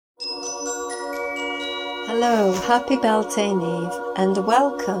Hello, happy Beltane Eve, and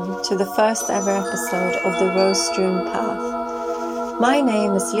welcome to the first ever episode of the Rose-Strewn Path. My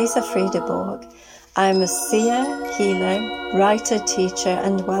name is Lisa Friedeborg. I'm a seer, healer, writer, teacher,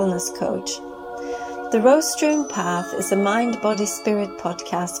 and wellness coach. The Rose-Strewn Path is a mind-body-spirit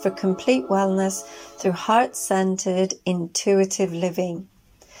podcast for complete wellness through heart-centered, intuitive living.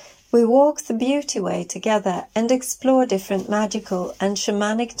 We walk the beauty way together and explore different magical and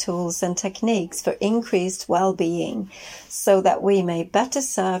shamanic tools and techniques for increased well-being so that we may better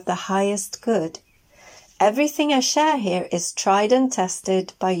serve the highest good. Everything I share here is tried and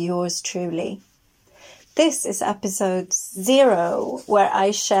tested by yours truly. This is episode 0, where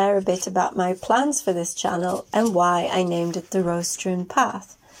I share a bit about my plans for this channel and why I named it the Rose-Strewn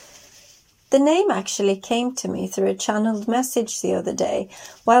Path. The name actually came to me through a channeled message the other day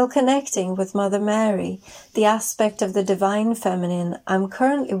while connecting with Mother Mary, the aspect of the divine feminine I'm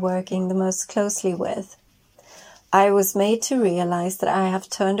currently working the most closely with. I was made to realize that I have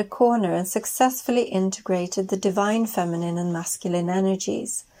turned a corner and successfully integrated the divine feminine and masculine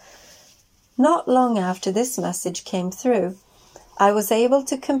energies. Not long after this message came through, I was able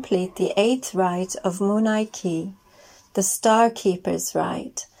to complete the 8th rite of Munai Ki, the Star Keeper's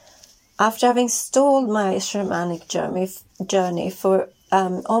Rite, after having stalled my shamanic journey for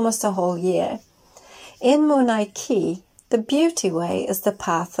almost a whole year. In Munai Ki, the beauty way is the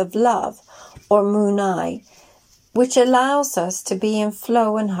path of love, or Munai, which allows us to be in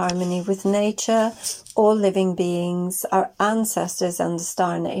flow and harmony with nature, all living beings, our ancestors and the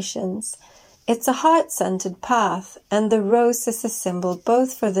star nations. It's a heart-centered path, and the rose is a symbol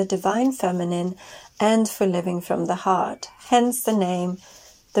both for the divine feminine and for living from the heart, hence the name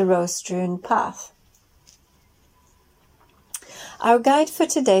the Rose-Strewn Path. Our guide for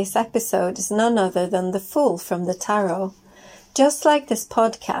today's episode is none other than the Fool from the Tarot. Just like this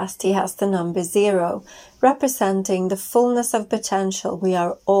podcast, he has the number 0, representing the fullness of potential we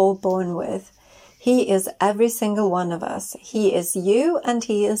are all born with. He is every single one of us. He is you and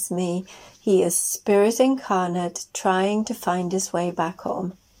he is me. He is spirit incarnate, trying to find his way back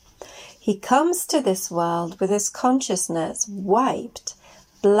home. He comes to this world with his consciousness wiped,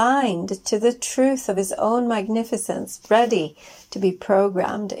 blind to the truth of his own magnificence, ready to be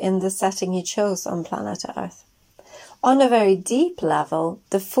programmed in the setting he chose on planet Earth. On a very deep level,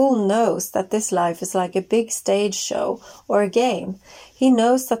 the Fool knows that this life is like a big stage show or a game. He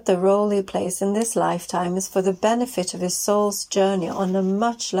knows that the role he plays in this lifetime is for the benefit of his soul's journey on a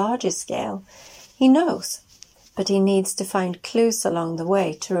much larger scale. He knows, but he needs to find clues along the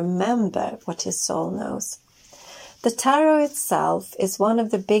way to remember what his soul knows. The tarot itself is one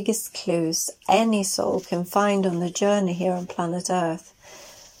of the biggest clues any soul can find on the journey here on planet Earth.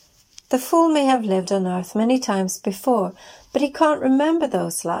 The Fool may have lived on Earth many times before, but he can't remember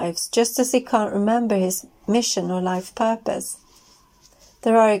those lives, just as he can't remember his mission or life purpose.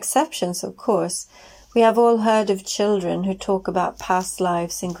 There are exceptions, of course. We have all heard of children who talk about past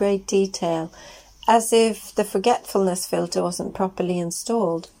lives in great detail, as if the forgetfulness filter wasn't properly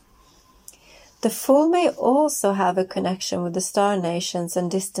installed. The Fool may also have a connection with the star nations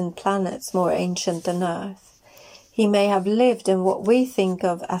and distant planets more ancient than Earth. He may have lived in what we think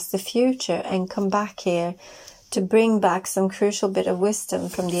of as the future and come back here to bring back some crucial bit of wisdom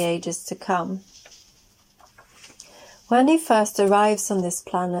from the ages to come. When he first arrives on this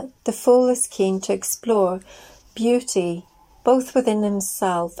planet, the Fool is keen to explore beauty both within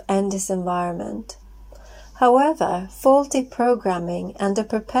himself and his environment. However, faulty programming and a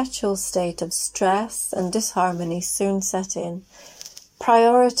perpetual state of stress and disharmony soon set in.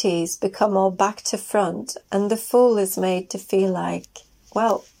 Priorities become all back to front, and the Fool is made to feel like,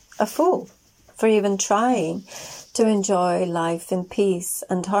 well, a fool for even trying to enjoy life in peace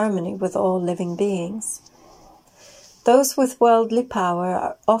and harmony with all living beings. Those with worldly power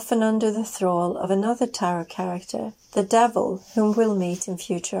are often under the thrall of another tarot character, the Devil, whom we'll meet in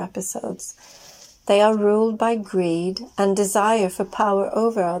future episodes. They are ruled by greed and desire for power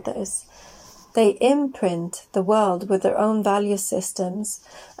over others. They imprint the world with their own value systems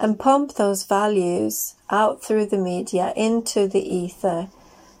and pump those values out through the media into the ether,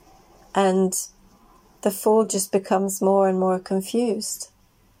 and the Fool just becomes more and more confused.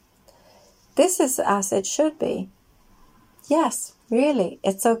 This is as it should be. Yes, really,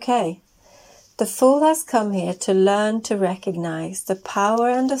 it's okay. The Fool has come here to learn to recognize the power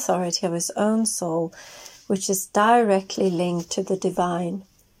and authority of his own soul, which is directly linked to the divine.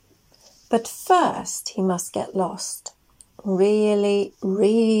 But first, he must get lost. Really,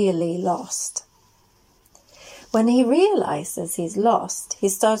 really lost. When he realizes he's lost, he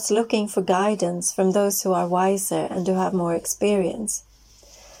starts looking for guidance from those who are wiser and who have more experience.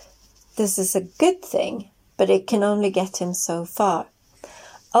 This is a good thing, but it can only get him so far.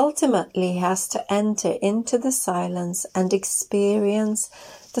 Ultimately, he has to enter into the silence and experience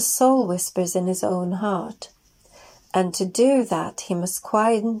the soul whispers in his own heart. And to do that, he must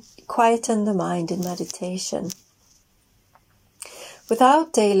quieten the mind in meditation.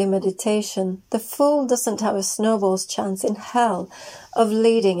 Without daily meditation, the fool doesn't have a snowball's chance in hell of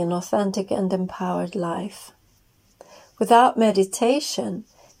leading an authentic and empowered life. Without meditation,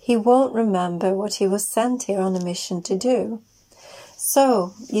 he won't remember what he was sent here on a mission to do.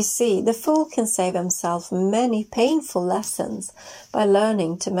 So, you see, the fool can save himself many painful lessons by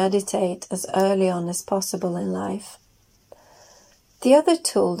learning to meditate as early on as possible in life. The other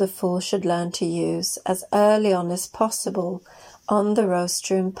tool the fool should learn to use as early on as possible on the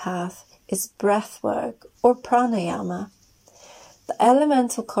Rostrum path is breathwork or pranayama. The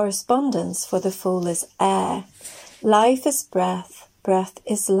elemental correspondence for the fool is air. Life is breath, breath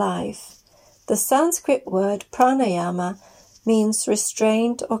is life. The Sanskrit word pranayama means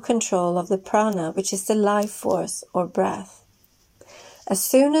restraint or control of the prana, which is the life force or breath. As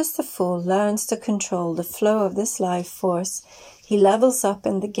soon as the fool learns to control the flow of this life force, he levels up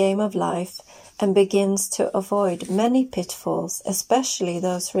in the game of life and begins to avoid many pitfalls, especially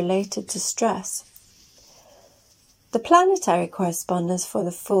those related to stress. The planetary correspondence for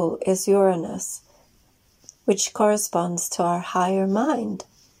the fool is Uranus, which corresponds to our higher mind.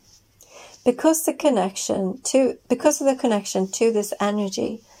 Because of the connection to this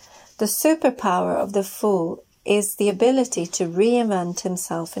energy, the superpower of the fool is the ability to reinvent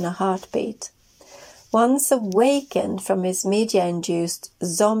himself in a heartbeat. Once awakened from his media-induced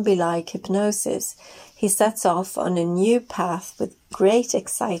zombie-like hypnosis, he sets off on a new path with great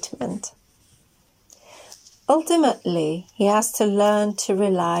excitement. Ultimately, he has to learn to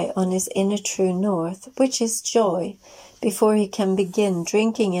rely on his inner true north, which is joy, before he can begin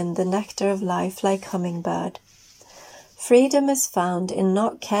drinking in the nectar of life like hummingbird. Freedom is found in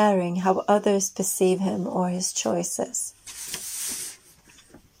not caring how others perceive him or his choices.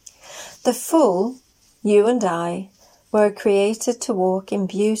 The fool, you and I, were created to walk in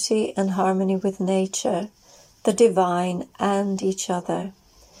beauty and harmony with nature, the divine, and each other.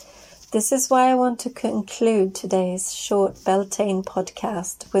 This is why I want to conclude today's short Beltane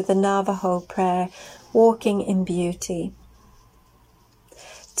podcast with the Navajo prayer, Walking in Beauty.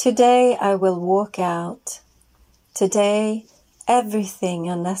 Today I will walk out. Today everything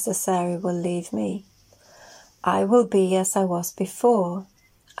unnecessary will leave me. I will be as I was before.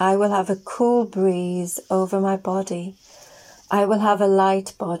 I will have a cool breeze over my body. I will have a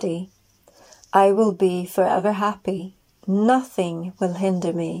light body. I will be forever happy. Nothing will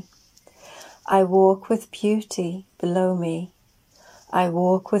hinder me. I walk with beauty below me. I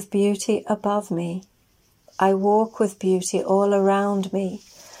walk with beauty above me. I walk with beauty all around me.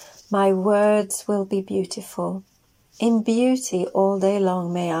 My words will be beautiful. In beauty all day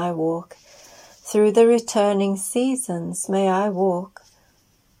long may I walk. Through the returning seasons may I walk.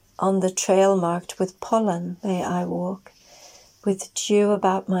 On the trail marked with pollen may I walk. With dew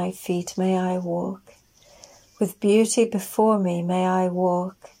about my feet may I walk. With beauty before me may I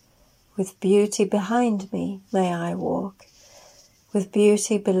walk. With beauty behind me may I walk. With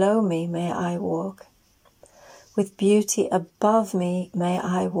beauty below me may I walk. With beauty above me may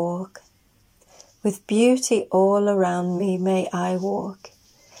I walk. With beauty all around me may I walk.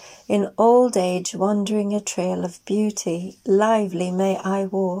 In old age wandering a trail of beauty, lively may I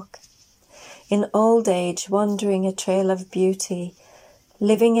walk. In old age wandering a trail of beauty,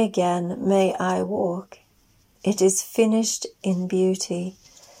 living again may I walk. It is finished in beauty.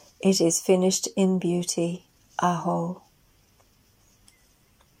 It is finished in beauty. Aho.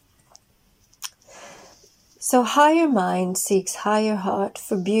 So higher mind seeks higher heart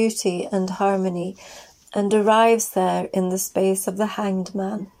for beauty and harmony and arrives there in the space of the hanged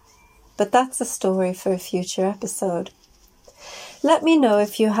man. But that's a story for a future episode. Let me know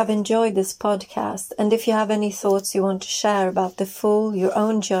if you have enjoyed this podcast and if you have any thoughts you want to share about the Fool, your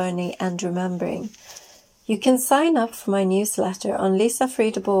own journey and remembering. You can sign up for my newsletter on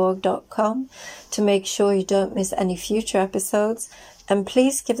lisafrideborg.com to make sure you don't miss any future episodes, and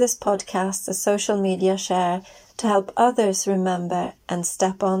please give this podcast a social media share to help others remember and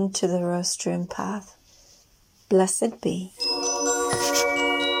step on to the Rostrum path. Blessed be.